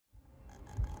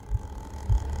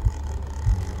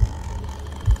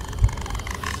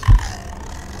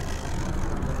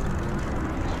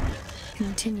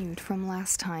continued from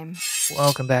last time.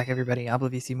 Welcome back, everybody.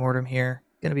 Oblivious Mortem here.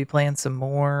 Gonna be playing some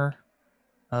more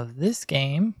of this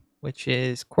game, which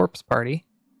is Corpse Party.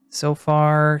 So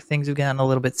far, things have gotten a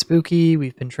little bit spooky.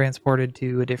 We've been transported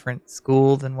to a different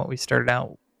school than what we started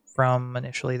out from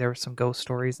initially. There were some ghost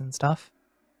stories and stuff.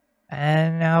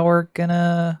 And now we're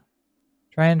gonna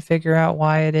try and figure out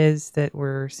why it is that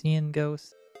we're seeing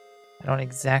ghosts. I don't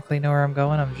exactly know where I'm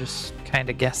going. I'm just kind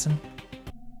of guessing.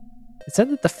 It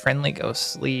said that the friendly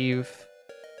ghosts leave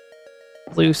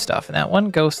blue stuff, and that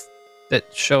one ghost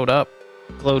that showed up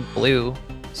glowed blue.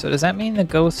 So does that mean the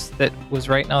ghost that was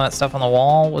writing all that stuff on the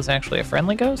wall was actually a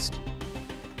friendly ghost?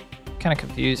 I'm kind of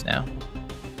confused now.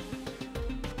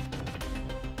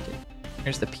 Okay.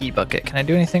 Here's the pee bucket. Can I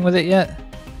do anything with it yet?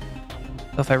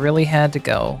 So if I really had to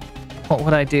go, what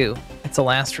would I do? It's a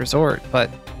last resort,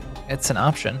 but it's an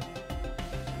option.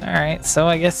 Alright, so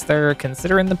I guess they're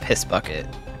considering the piss bucket.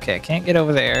 Okay, I can't get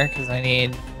over there because I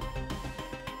need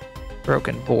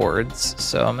broken boards,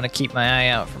 so I'm gonna keep my eye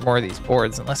out for more of these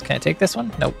boards. Unless, can I take this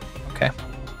one? Nope. Okay.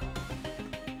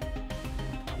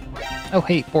 Oh,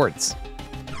 hey, boards.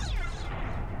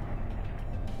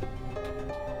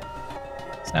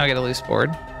 So now I get a loose board.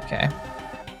 Okay.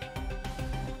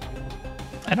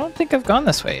 I don't think I've gone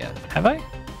this way yet. Have I?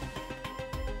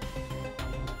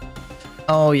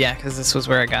 Oh, yeah, because this was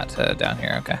where I got to down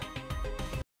here. Okay.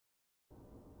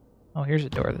 Oh, here's a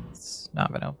door that's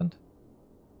not been opened.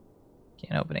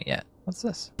 Can't open it yet. What's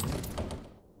this?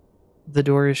 The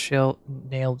door is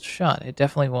nailed shut. It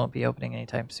definitely won't be opening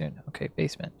anytime soon. Okay,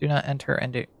 basement. Do not enter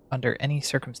under any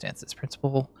circumstances.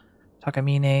 Principal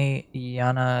Takamine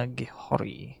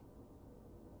Yanagihori.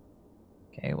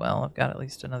 Okay, well, I've got at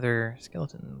least another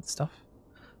skeleton and stuff.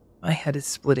 My head is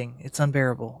splitting. It's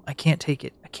unbearable. I can't take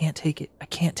it. I can't take it. I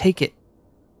can't take it.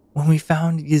 When we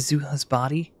found Yazuha's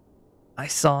body, I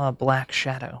saw a black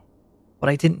shadow, but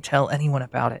I didn't tell anyone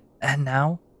about it, and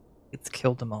now it's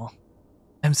killed them all.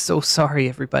 I'm so sorry,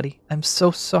 everybody. I'm so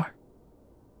sorry.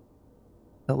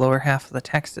 The lower half of the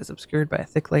text is obscured by a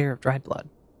thick layer of dried blood.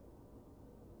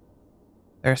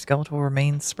 There are skeletal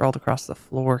remains sprawled across the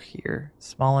floor here,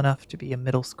 small enough to be a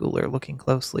middle schooler. Looking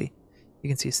closely, you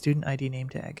can see a student ID name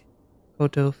tag.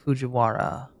 Koto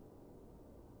Fujiwara.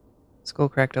 Skull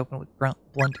cracked open with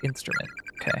blunt instrument.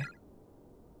 Okay.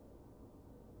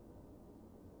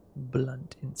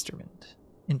 Blunt instrument.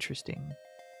 Interesting.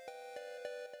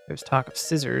 There's talk of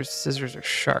scissors. Scissors are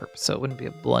sharp, so it wouldn't be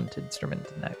a blunt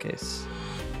instrument in that case.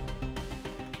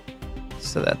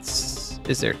 So that's...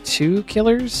 Is there two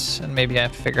killers? And maybe I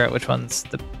have to figure out which one's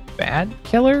the bad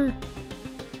killer?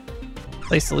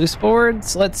 Place the loose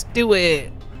boards. Let's do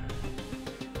it!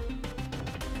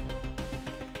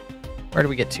 Where do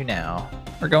we get to now?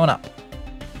 We're going up.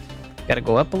 Gotta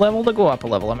go up a level to go up a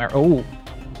level. Oh,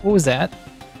 what was that?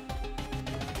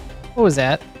 What was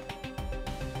that?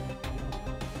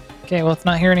 Okay, well, it's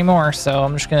not here anymore, so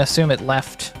I'm just gonna assume it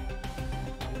left.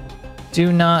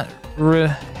 Do not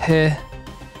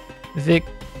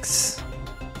vix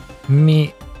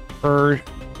me or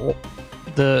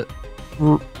the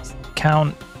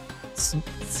count.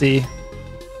 See.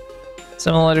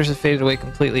 Some of the letters have faded away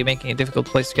completely, making it difficult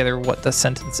to place together what the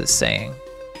sentence is saying.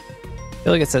 I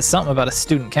feel like it says something about a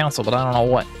student council, but I don't know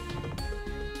what.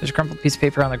 There's a crumpled piece of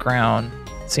paper on the ground.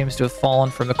 It seems to have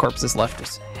fallen from the corpse's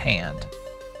left hand.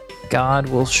 God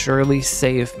will surely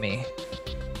save me.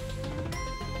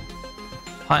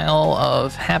 Pile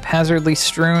of haphazardly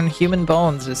strewn human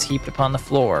bones is heaped upon the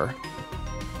floor.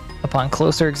 Upon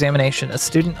closer examination, a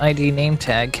student ID name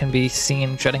tag can be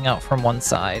seen jutting out from one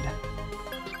side.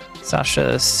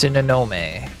 Sasha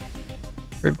Sinonome.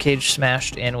 Ribcage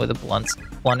smashed in with a blunt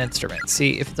instrument.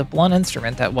 See, if it's a blunt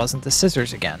instrument, that wasn't the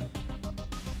scissors again.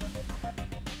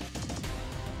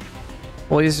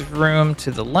 Boys' room to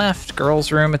the left,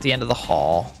 girls' room at the end of the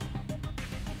hall.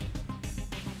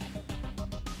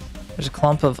 There's a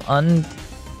clump of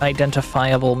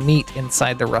unidentifiable meat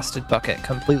inside the rusted bucket,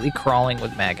 completely crawling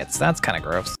with maggots. That's kind of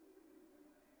gross.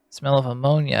 Smell of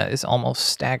ammonia is almost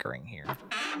staggering here.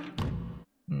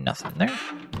 Nothing in there.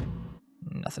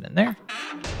 Nothing in there.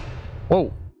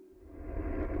 Whoa.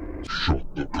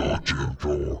 Shut the goddamn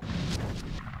door.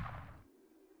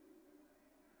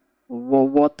 Well,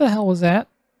 what the hell was that?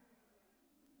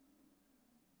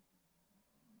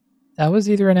 That was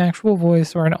either an actual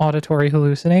voice or an auditory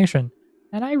hallucination.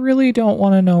 And I really don't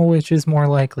want to know which is more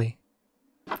likely.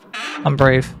 I'm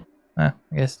brave. I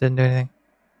guess it didn't do anything.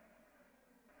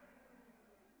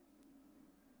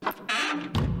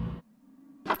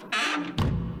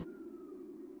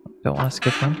 Don't want to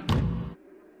skip them.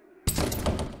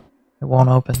 It won't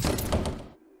open.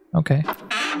 Okay.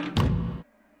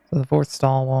 So the fourth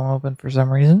stall won't open for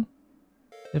some reason.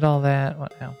 Did all that.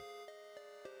 What now?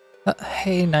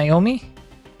 Hey, Naomi?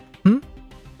 Hmm? Do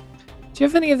you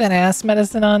have any of that ass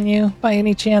medicine on you, by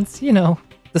any chance? You know,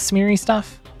 the smeary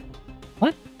stuff?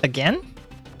 What? Again?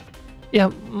 Yeah,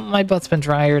 my butt's been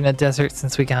drier in a desert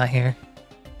since we got here.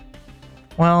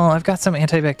 Well, I've got some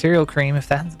antibacterial cream if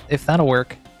that'll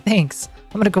work. Thanks.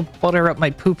 I'm gonna go butter up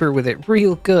my pooper with it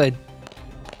real good.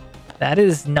 That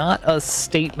is not a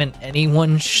statement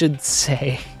anyone should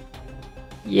say.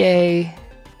 Yay.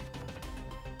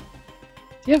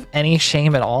 Do you have any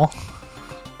shame at all?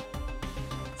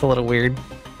 It's a little weird.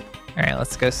 Alright,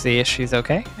 let's go see if she's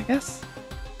okay, I guess.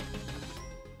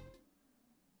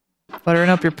 Buttering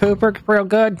up your pooper real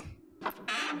good.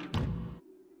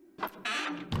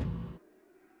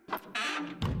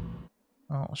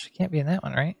 Oh, she can't be in that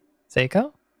one, right?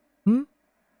 Seiko? Hmm?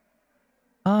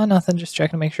 Nothing. Just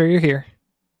checking to make sure you're here.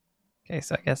 Okay,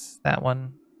 so I guess that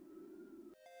one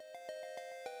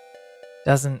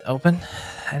doesn't open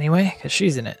anyway, because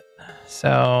she's in it.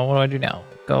 So what do I do now?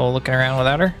 Go looking around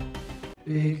without her?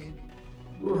 Big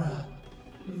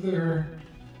brother.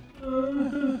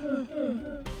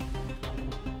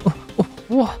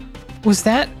 What? Was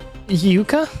that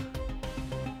Yuka?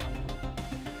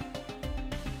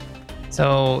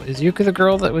 So, is Yuka the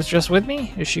girl that was just with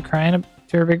me? Is she crying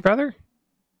to her big brother?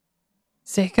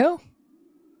 Seiko?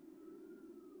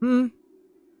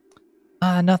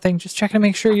 Nothing. Just checking to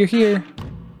make sure you're here.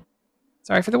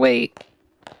 Sorry for the wait.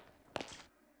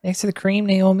 Thanks for the cream,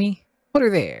 Naomi. Put her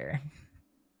there.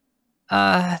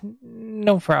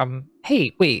 No problem.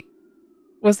 Hey, wait.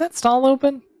 Was that stall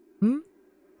open?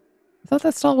 I thought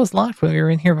that stall was locked when we were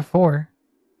in here before.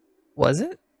 Was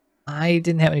it? I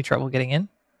didn't have any trouble getting in.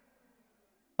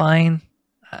 Fine.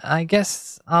 I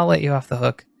guess I'll let you off the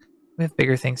hook. We have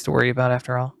bigger things to worry about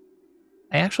after all.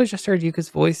 I actually just heard Yuka's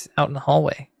voice out in the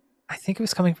hallway. I think it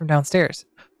was coming from downstairs.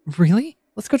 Really?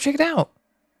 Let's go check it out.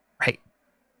 Right.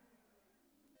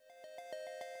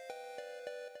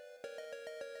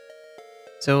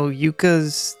 So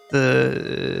Yuka's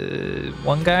the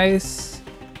one guy's,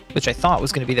 which I thought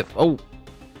was going to be the... Oh.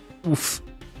 Oof.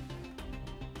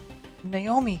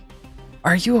 Naomi,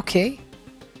 are you okay?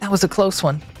 That was a close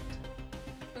one.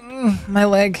 My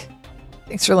leg.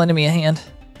 Thanks for lending me a hand.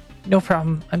 No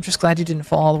problem. I'm just glad you didn't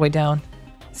fall all the way down.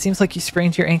 It seems like you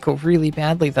sprained your ankle really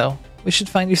badly, though. We should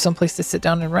find you someplace to sit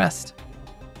down and rest.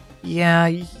 Yeah,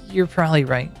 you're probably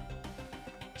right.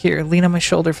 Here, lean on my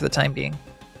shoulder for the time being.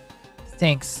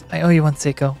 Thanks. I owe you one,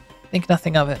 Seiko. Think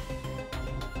nothing of it.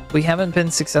 We haven't been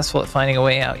successful at finding a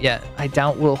way out yet. I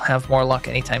doubt we'll have more luck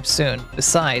anytime soon.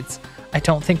 Besides, I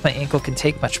don't think my ankle can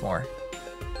take much more.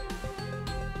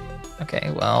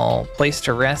 Okay, well, place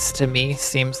to rest to me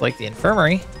seems like the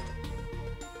infirmary.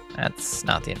 That's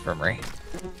not the infirmary.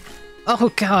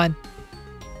 Oh, God.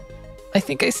 I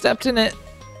think I stepped in it.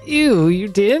 Ew, you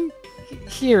did?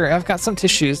 Here, I've got some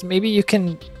tissues. Maybe you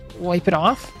can wipe it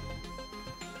off?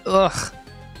 Ugh.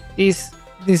 These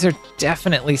are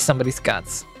definitely somebody's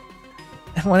guts.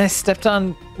 And when I stepped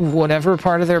on whatever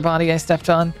part of their body I stepped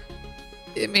on,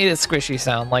 it made a squishy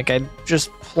sound like I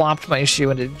just plopped my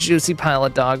shoe into a juicy pile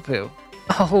of dog poo.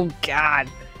 Oh, God.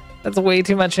 That's way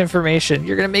too much information.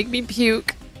 You're gonna make me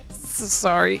puke. So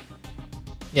sorry.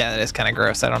 Yeah, that is kind of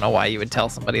gross. I don't know why you would tell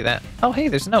somebody that. Oh, hey,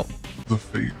 there's a note. The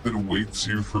fate that awaits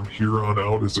you from here on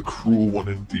out is a cruel one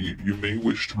indeed. You may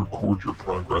wish to record your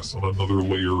progress on another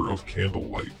layer of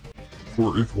candlelight.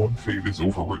 For if one fate is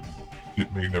overwritten,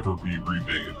 it may never be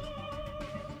remade.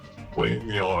 Playing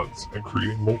the odds and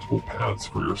creating multiple paths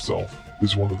for yourself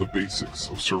is one of the basics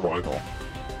of survival.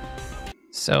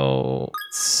 So,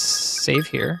 save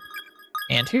here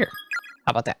and here. How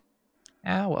about that?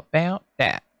 How about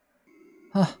that?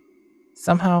 Huh.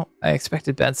 Somehow, I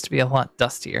expected beds to be a lot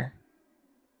dustier.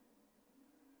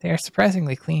 They are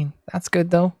surprisingly clean. That's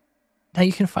good, though. Now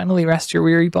you can finally rest your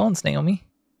weary bones, Naomi.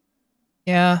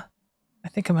 Yeah, I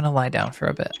think I'm gonna lie down for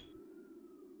a bit.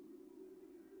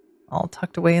 All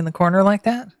tucked away in the corner like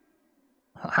that?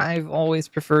 I've always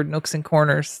preferred nooks and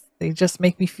corners. They just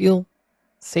make me feel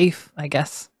safe, I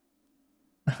guess.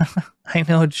 I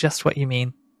know just what you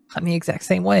mean. I'm the exact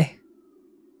same way.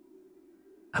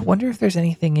 I wonder if there's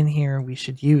anything in here we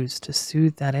should use to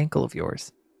soothe that ankle of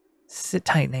yours. Sit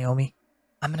tight, Naomi.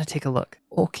 I'm gonna take a look.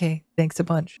 Okay, thanks a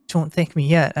bunch. Don't thank me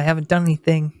yet. I haven't done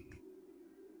anything.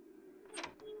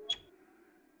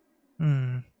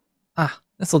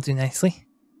 This'll do nicely.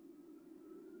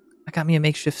 I got me a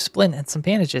makeshift splint and some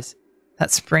bandages. That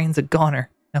sprain's a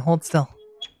goner. Now hold still.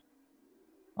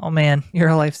 Oh man, you're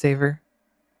a lifesaver.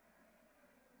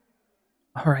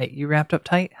 Alright, you wrapped up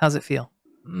tight? How's it feel?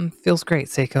 Feels great,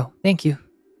 Seiko. Thank you.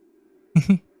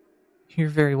 You're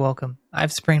very welcome.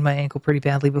 I've sprained my ankle pretty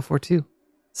badly before, too,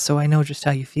 so I know just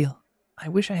how you feel. I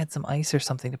wish I had some ice or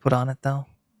something to put on it, though.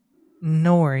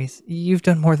 No worries. You've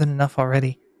done more than enough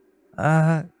already.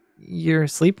 You're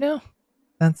asleep now?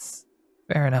 That's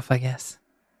fair enough, I guess.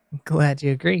 I'm glad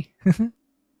you agree.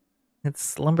 It's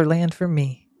slumberland for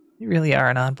me. You really are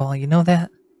an oddball, you know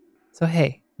that? So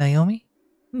hey, Naomi?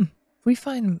 If we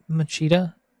find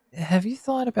Machida, have you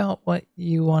thought about what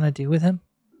you want to do with him?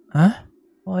 Huh?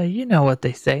 Well, you know what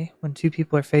they say when two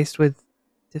people are faced with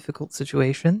difficult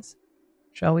situations,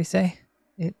 shall we say?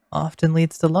 It often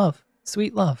leads to love,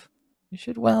 sweet love. You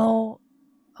should well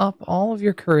up all of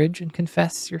your courage and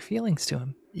confess your feelings to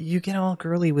him. You get all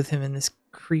girly with him in this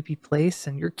creepy place,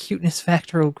 and your cuteness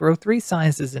factor will grow 3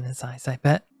 sizes in his eyes, I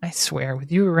bet. I swear,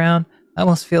 with you around, I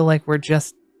almost feel like we're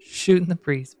just shooting the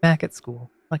breeze back at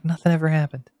school, like nothing ever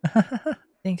happened.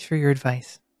 Thanks for your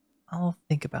advice. I'll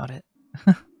think about it.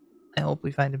 I hope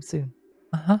we find him soon.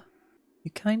 Uh-huh.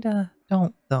 You kinda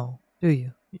don't, though, do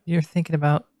you? You're thinking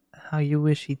about how you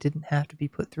wish he didn't have to be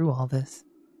put through all this.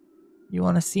 You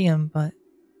want to see him, but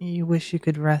you wish you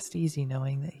could rest easy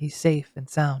knowing that he's safe and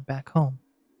sound back home,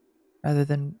 rather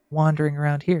than wandering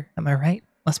around here. Am I right?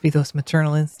 Must be those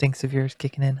maternal instincts of yours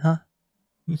kicking in, huh?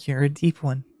 You're a deep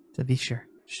one, to be sure.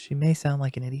 She may sound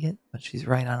like an idiot, but she's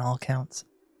right on all counts.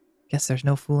 Guess there's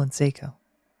no fooling Seiko.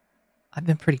 I've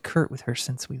been pretty curt with her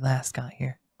since we last got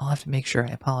here. I'll have to make sure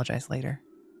I apologize later.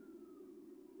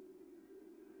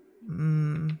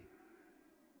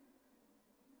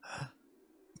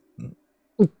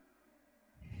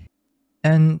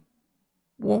 And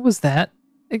what was that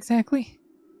exactly?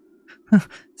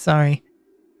 Sorry.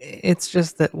 It's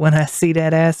just that when I see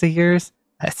that ass of yours,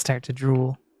 I start to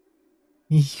drool.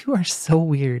 You are so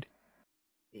weird.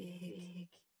 Big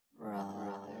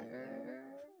brother.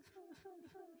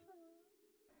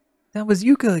 That was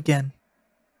Yuka again.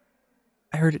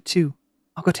 I heard it too.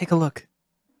 I'll go take a look.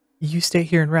 You stay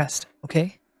here and rest,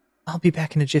 okay? I'll be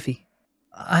back in a jiffy.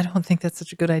 I don't think that's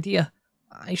such a good idea.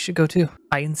 I should go too.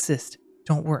 I insist.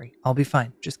 Don't worry, I'll be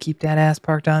fine. Just keep that ass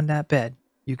parked on that bed.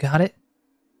 You got it?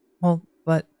 Well,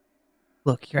 but...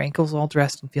 Look, your ankle's all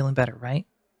dressed and feeling better, right?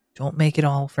 Don't make it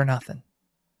all for nothing.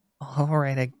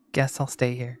 Alright, I guess I'll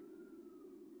stay here.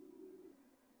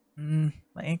 My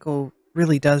ankle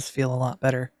really does feel a lot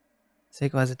better.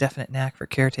 Seiko has a definite knack for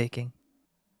caretaking.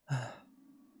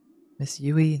 Miss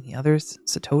Yui and the others,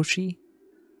 Satoshi?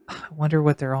 I wonder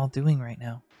what they're all doing right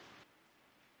now.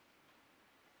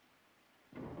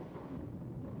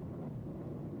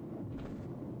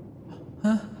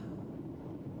 Huh?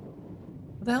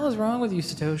 What the hell is wrong with you,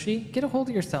 Satoshi? Get a hold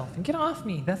of yourself and get off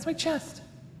me. That's my chest.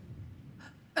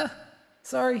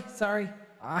 Sorry.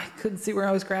 I couldn't see where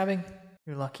I was grabbing.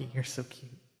 You're lucky. You're so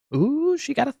cute. Ooh,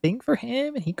 she got a thing for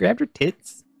him and he grabbed her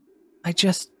tits. I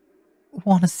just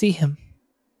want to see him.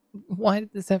 Why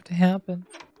did this have to happen?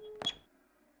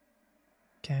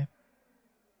 Okay.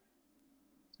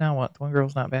 Now what? The one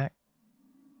girl's not back.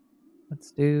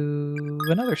 Let's do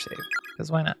another save, because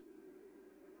why not?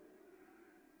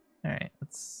 Alright,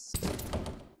 let's...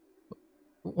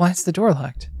 Why is the door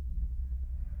locked?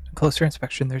 On closer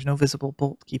inspection, there's no visible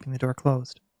bolt keeping the door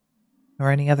closed,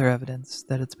 nor any other evidence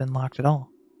that it's been locked at all.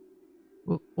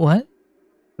 What?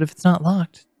 But if it's not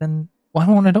locked, then why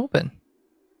won't it open?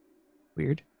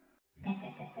 Weird.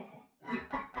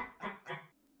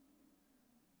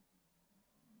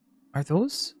 Are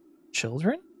those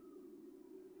children?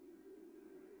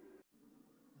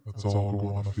 Let's all go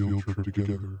on a field trip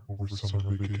together over the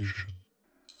summer vacation.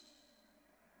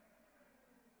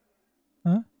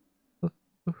 Huh?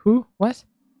 Who? What?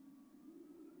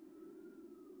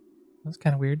 That's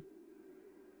kind of weird.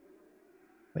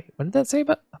 Wait, what did that say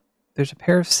about... There's a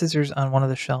pair of scissors on one of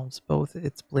the shelves, both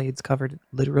its blades covered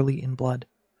literally in blood.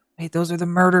 Wait, those are the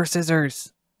murder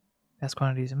scissors! Vast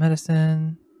quantities of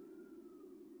medicine.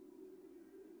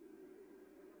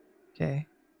 Okay.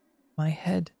 My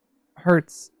head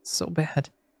hurts so bad.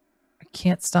 I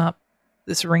can't stop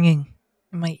this ringing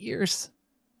in my ears.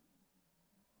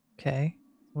 Okay.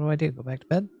 What do? Go back to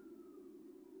bed?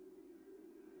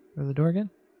 Go to the door again?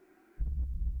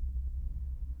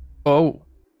 Oh!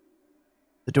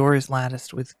 The door is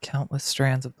latticed with countless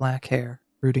strands of black hair,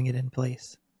 rooting it in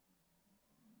place.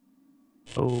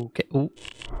 Okay. Oh.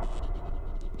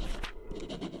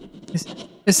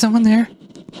 Is someone there?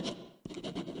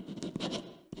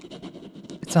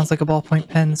 It sounds like a ballpoint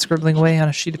pen scribbling away on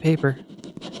a sheet of paper.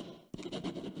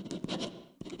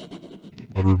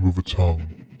 How to remove a tongue.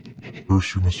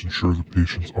 First, you must ensure the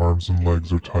patient's arms and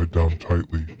legs are tied down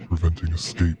tightly, preventing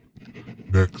escape.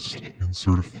 Next,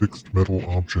 insert a fixed metal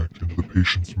object into the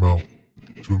patient's mouth.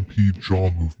 to impede jaw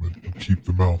movement and keep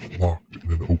the mouth locked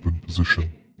in an open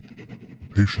position.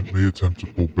 The patient may attempt to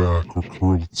pull back or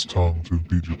curl its tongue to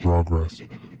impede your progress.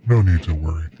 No need to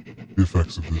worry. The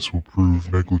effects of this will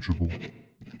prove negligible.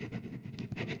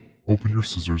 Open your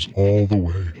scissors all the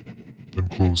way, then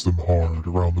close them hard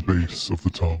around the base of the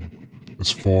tongue,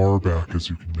 as far back as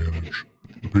you can manage.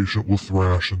 The patient will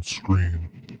thrash and scream,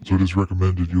 so it is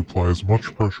recommended you apply as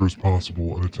much pressure as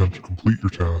possible and attempt to complete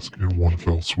your task in one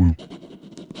fell swoop.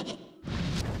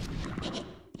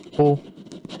 Oh.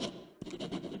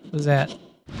 What was that?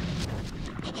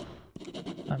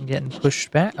 I'm getting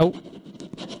pushed back. Oh.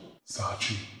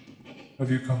 Sachi, have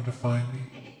you come to find me?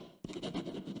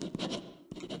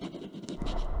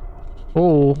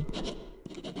 Oh.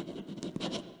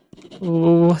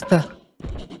 Oh, what the?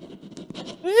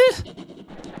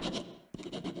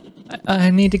 I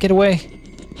need to get away.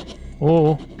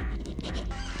 Oh.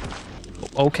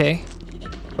 Okay.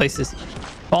 Place is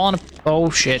falling. Oh,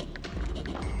 shit.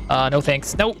 No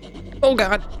thanks. Nope. Oh,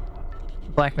 God.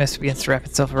 Black mist begins to wrap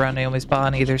itself around Naomi's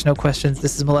body. There's no questions.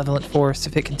 This is a malevolent force.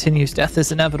 If it continues, death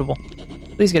is inevitable.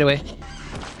 Please get away.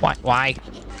 Why? Why?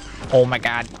 Oh, my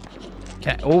God.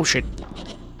 Can I? Oh, shit.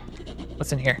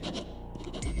 What's in here?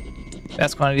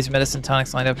 Vast quantities of medicine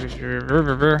tonics lined up.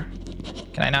 Can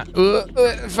I not?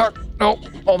 Fuck. No.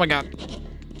 Oh my god.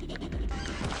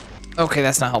 Okay,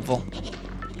 that's not helpful.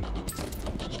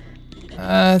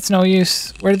 It's no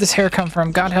use. Where did this hair come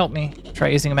from? God help me. Try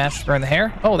using a match to burn the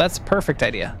hair? Oh, that's a perfect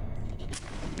idea.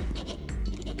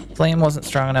 Flame wasn't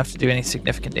strong enough to do any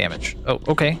significant damage. Oh,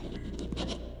 okay.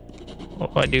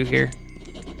 What do I do here?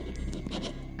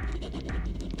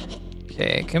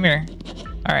 Okay, come here.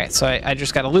 Alright, so I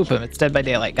just gotta loop him. It's Dead by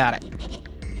Daylight. Got it.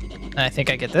 And I think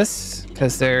I get this,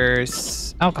 because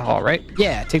there's alcohol, right?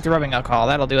 Yeah, take the rubbing alcohol.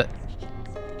 That'll do it.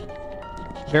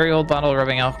 Very old bottle of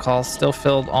rubbing alcohol, still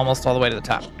filled almost all the way to the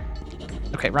top.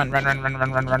 Okay, run. Yeah.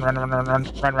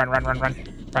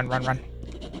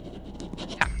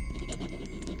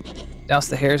 Douse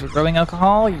the hairs with rubbing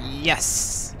alcohol.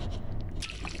 Yes!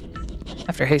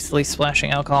 After hastily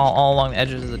splashing alcohol all along the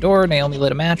edges of the door, Naomi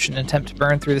lit a match in an attempt to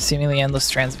burn through the seemingly endless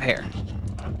strands of hair.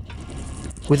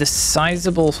 With a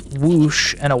sizable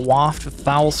whoosh and a waft of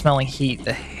foul-smelling heat,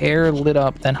 the hair lit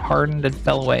up, then hardened and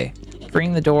fell away,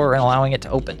 freeing the door and allowing it to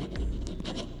open.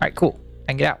 Alright, cool.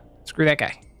 I can get out. Screw that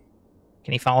guy.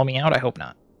 Can he follow me out? I hope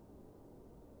not.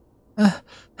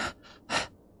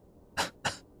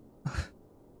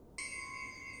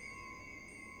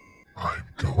 I'm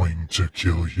going to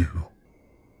kill you.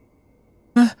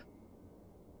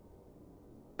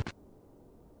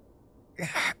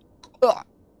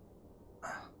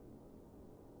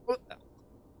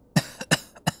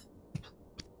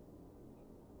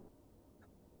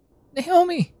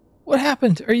 Naomi, what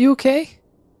happened? Are you okay?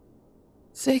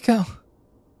 Seiko.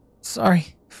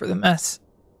 Sorry for the mess.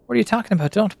 What are you talking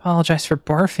about? Don't apologize for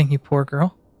barfing, you poor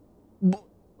girl.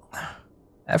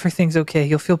 Everything's okay.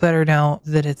 You'll feel better now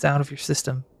that it's out of your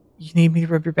system. You need me to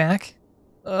rub your back?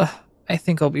 I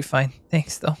think I'll be fine.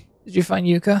 Thanks, though. Did you find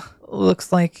Yuka?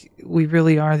 Looks like we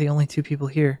really are the only two people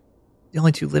here. The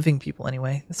only two living people,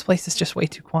 anyway. This place is just way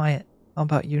too quiet. How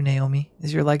about you, Naomi?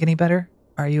 Is your leg any better?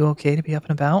 Are you okay to be up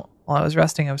and about? While I was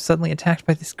resting, I was suddenly attacked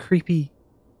by this creepy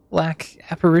black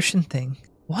apparition thing.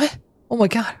 What? Oh my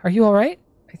god, are you alright?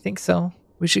 I think so.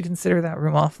 We should consider that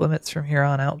room off limits from here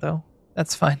on out, though.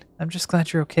 That's fine. I'm just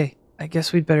glad you're okay. I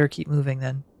guess we'd better keep moving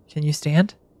then. Can you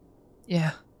stand?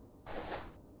 Yeah.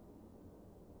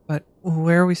 But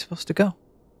where are we supposed to go?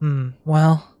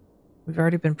 Well, we've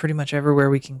already been pretty much everywhere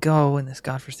we can go in this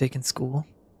godforsaken school.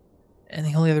 And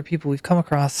the only other people we've come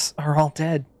across are all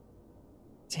dead.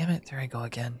 Damn it, there I go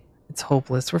again. It's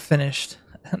hopeless. We're finished.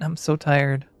 And I'm so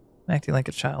tired. I'm acting like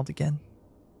a child again.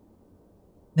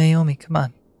 Naomi, come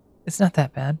on. It's not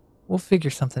that bad. We'll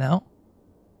figure something out.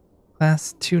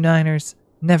 Class 2-9ers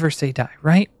never say die,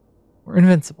 right? We're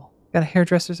invincible. Got a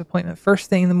hairdresser's appointment first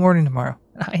thing in the morning tomorrow,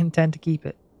 and I intend to keep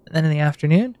it. And then in the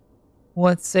afternoon,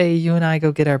 what say you and I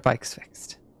go get our bikes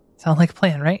fixed? Sound like a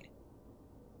plan, right?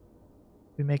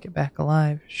 We make it back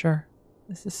alive, sure.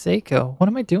 This is Seiko. What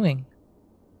am I doing?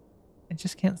 I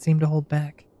just can't seem to hold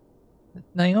back.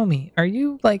 Naomi, are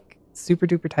you, like, super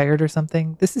duper tired or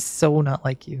something? This is so not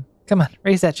like you. Come on,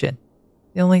 raise that chin.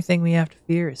 The only thing we have to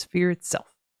fear is fear itself.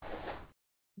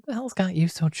 What the hell's got you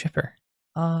so chipper?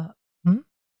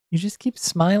 You just keep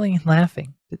smiling and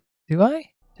laughing. Do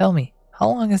I? Tell me, how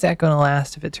long is that going to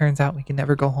last if it turns out we can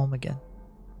never go home again?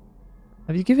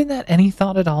 Have you given that any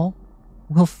thought at all?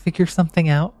 We'll figure something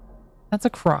out. That's a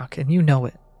crock, and you know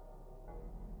it.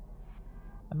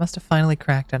 I must have finally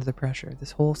cracked under the pressure.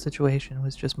 This whole situation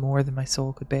was just more than my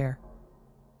soul could bear.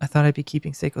 I thought I'd be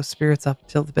keeping Seiko's spirits up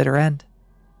till the bitter end.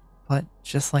 But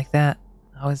just like that,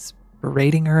 I was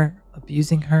berating her,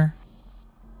 abusing her.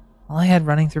 All I had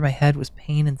running through my head was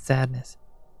pain and sadness.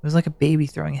 It was like a baby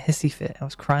throwing a hissy fit. I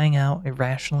was crying out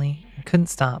irrationally and couldn't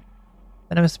stop.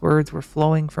 Venomous words were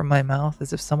flowing from my mouth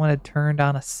as if someone had turned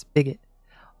on a spigot.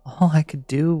 All I could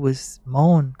do was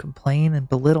moan, complain, and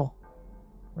belittle.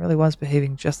 I really was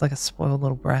behaving just like a spoiled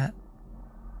little brat.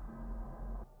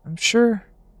 I'm sure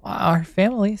our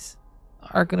families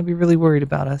are going to be really worried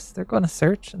about us. They're going to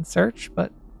search and search,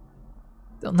 but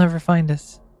they'll never find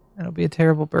us. It'll be a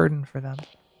terrible burden for them.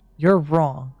 You're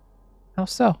wrong. How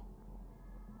so?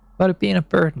 About it being a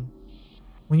burden.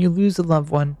 When you lose a loved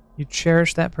one, you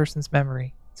cherish that person's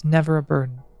memory. It's never a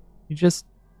burden. You just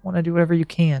want to do whatever you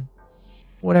can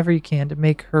to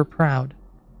make her proud.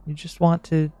 You just want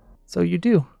to, so you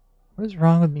do. What is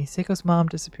wrong with me? Seiko's mom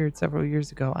disappeared several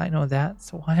years ago. I know that,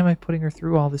 so why am I putting her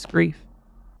through all this grief?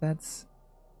 That's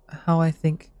how I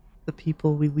think the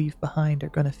people we leave behind are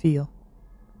going to feel.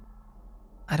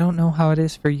 I don't know how it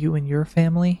is for you and your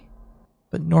family,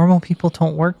 but normal people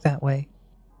don't work that way.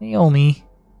 Naomi,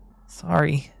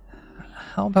 sorry.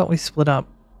 How about we split up?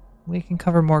 We can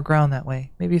cover more ground that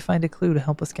way. Maybe find a clue to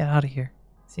help us get out of here.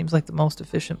 Seems like the most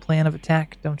efficient plan of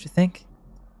attack, don't you think?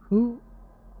 Who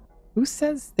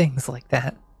says things like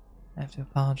that? I have to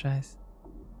apologize.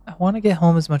 I want to get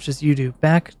home as much as you do,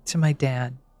 back to my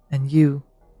dad, and you,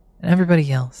 and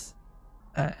everybody else.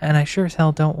 And I sure as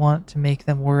hell don't want to make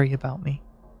them worry about me.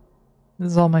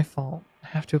 This is all my fault. I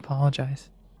have to apologize.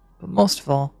 But most of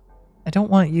all, I don't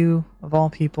want you, of all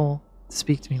people, to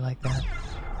speak to me like that.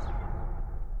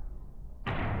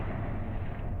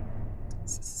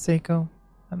 Seiko,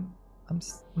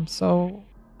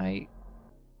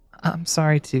 I'm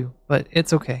sorry too, but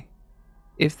it's okay.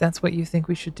 If that's what you think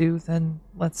we should do, then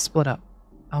let's split up.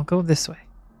 I'll go this way.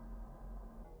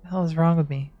 What the hell is wrong with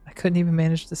me? I couldn't even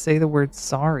manage to say the word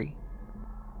sorry.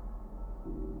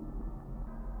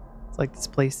 It's like this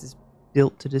place is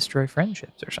built to destroy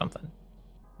friendships or something.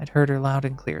 I'd heard her loud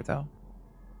and clear, though.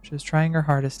 She was trying her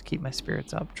hardest to keep my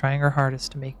spirits up, trying her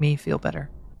hardest to make me feel better.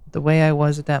 The way I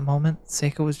was at that moment,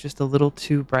 Seiko was just a little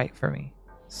too bright for me.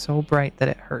 So bright that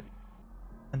it hurt.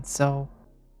 And so,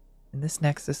 in this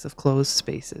nexus of closed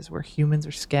spaces where humans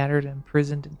are scattered and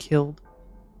imprisoned and killed,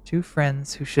 two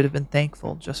friends who should have been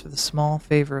thankful just for the small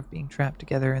favor of being trapped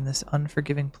together in this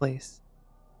unforgiving place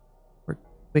were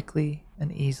quickly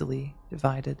and easily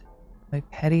divided. My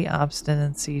petty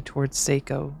obstinacy towards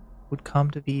Seiko would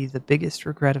come to be the biggest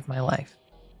regret of my life,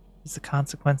 as the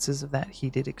consequences of that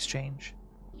heated exchange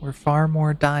were far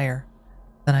more dire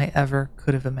than I ever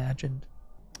could have imagined.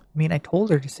 I mean, I told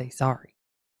her to say sorry.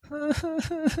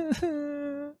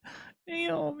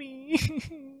 Naomi.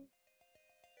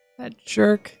 That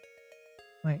jerk.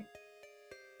 Wait.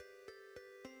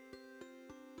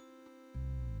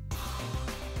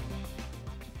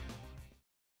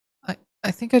 I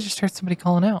think I just heard somebody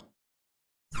calling out.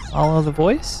 Follow the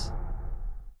voice?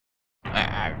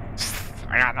 I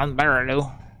got nothing better to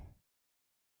do.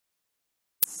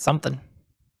 Something.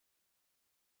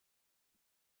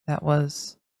 That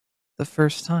was the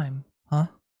first time, huh?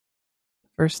 The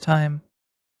first time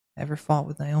I ever fought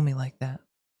with Naomi like that.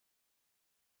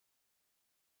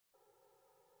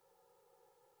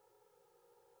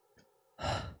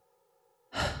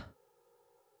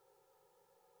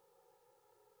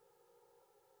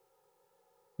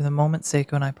 From the moment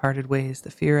Seiko and I parted ways, the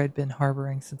fear I'd been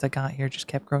harboring since I got here just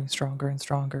kept growing stronger and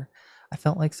stronger. I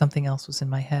felt like something else was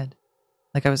in my head,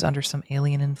 like I was under some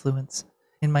alien influence.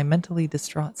 In my mentally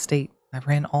distraught state, I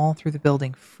ran all through the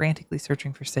building, frantically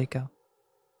searching for Seiko.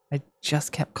 I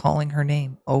just kept calling her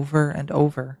name over and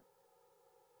over.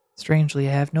 Strangely,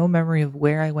 I have no memory of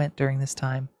where I went during this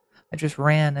time. I just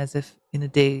ran as if in a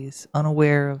daze,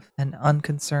 unaware of and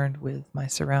unconcerned with my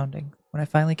surroundings. When I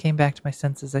finally came back to my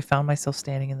senses, I found myself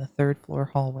standing in the third-floor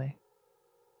hallway.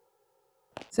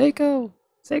 Seiko!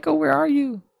 Seiko, where are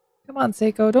you? Come on,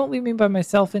 Seiko, don't leave me by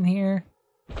myself in here.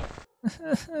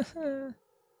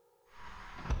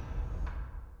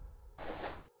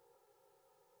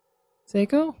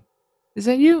 Seiko? Is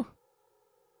that you?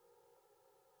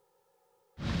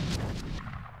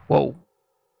 Whoa.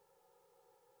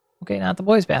 Okay, not the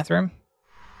boys' bathroom.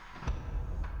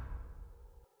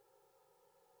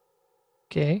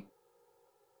 Okay.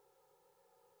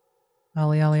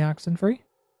 Ollie Ollie oxen free?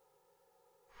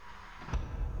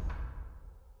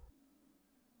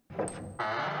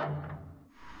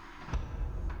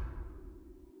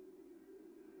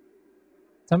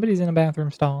 Somebody's in a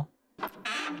bathroom stall.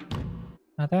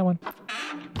 Not that one.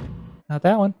 Not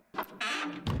that one.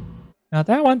 Not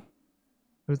that one.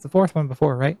 It was the fourth one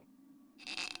before, right?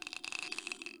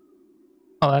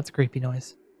 Oh, that's a creepy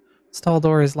noise. Stall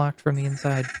door is locked from the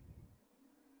inside.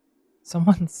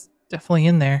 Someone's definitely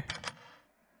in there.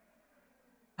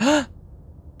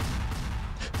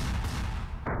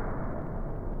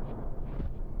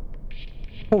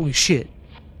 Holy shit.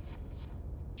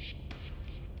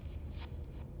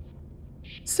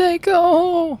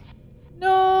 Seiko!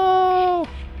 No!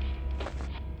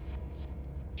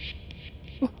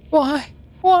 Why?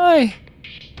 Why?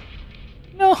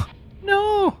 No!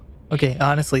 No! Okay,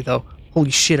 honestly though,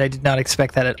 holy shit, I did not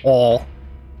expect that at all.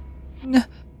 No.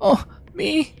 Oh,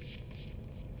 me?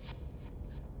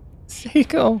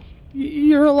 Seiko,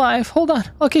 you're alive. Hold on,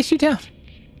 I'll get you down.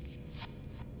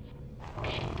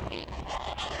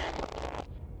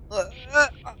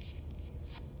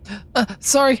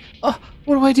 Sorry. Oh,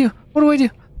 what do I do? What do I do?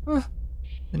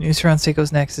 The noose around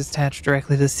Seiko's neck is attached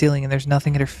directly to the ceiling, and there's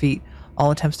nothing at her feet.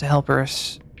 All attempts to help her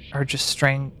are just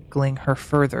strangling her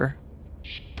further.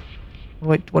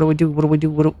 What do we do? What do we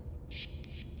do?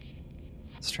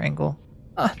 Strangle.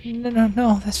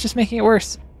 No. That's just making it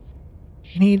worse.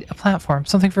 I need a platform,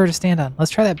 something for her to stand on.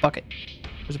 Let's try that bucket.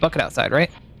 There's a bucket outside,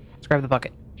 right? Let's grab the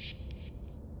bucket.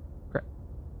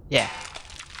 Yeah.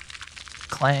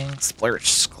 Clang, splurge,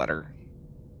 splutter.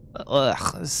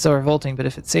 Ugh, this is so revolting, but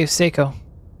if it saves Seiko...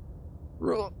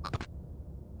 A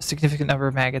significant number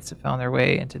of maggots have found their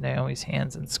way into Naomi's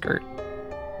hands and skirt.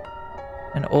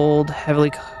 An old,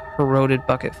 heavily corroded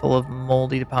bucket full of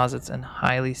moldy deposits and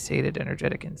highly sated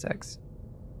energetic insects.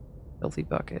 Filthy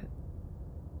bucket.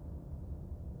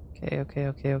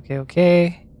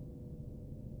 Okay.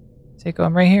 Seiko,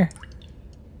 I'm right here.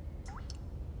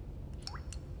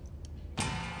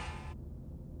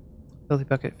 Filthy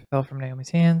bucket fell from Naomi's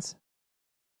hands.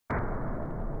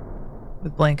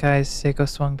 With blank eyes, Seiko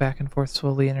swung back and forth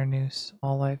slowly in her noose.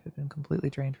 All life had been completely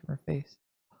drained from her face.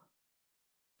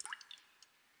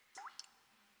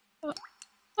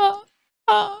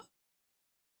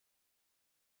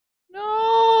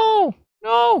 No!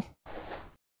 No!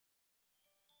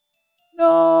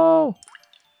 No!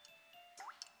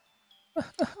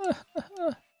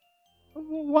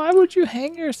 Why would you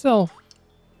hang yourself?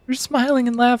 You're smiling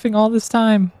and laughing all this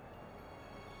time.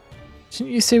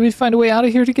 Didn't you say we'd find a way out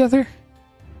of here together?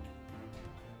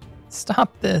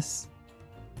 Stop this.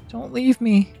 Don't leave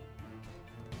me.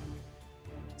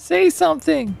 Say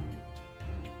something.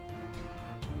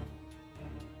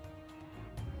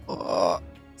 Oh,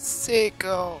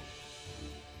 Seiko.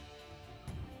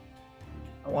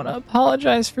 I want to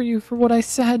apologize for you for what I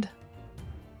said.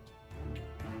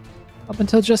 Up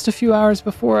until just a few hours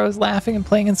before, I was laughing and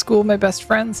playing in school with my best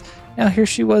friends. Now here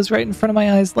she was right in front of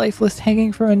my eyes, lifeless,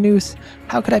 hanging from a noose.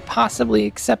 How could I possibly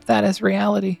accept that as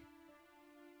reality?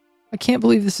 I can't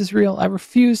believe this is real. I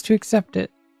refuse to accept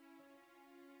it.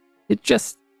 It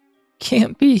just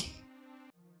can't be.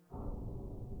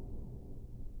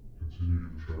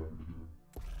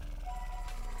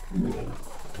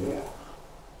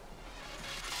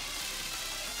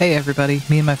 Hey everybody,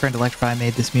 me and my friend Electrify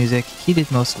made this music. He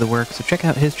did most of the work, so check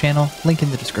out his channel, link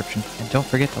in the description, and don't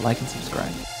forget to like and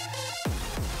subscribe.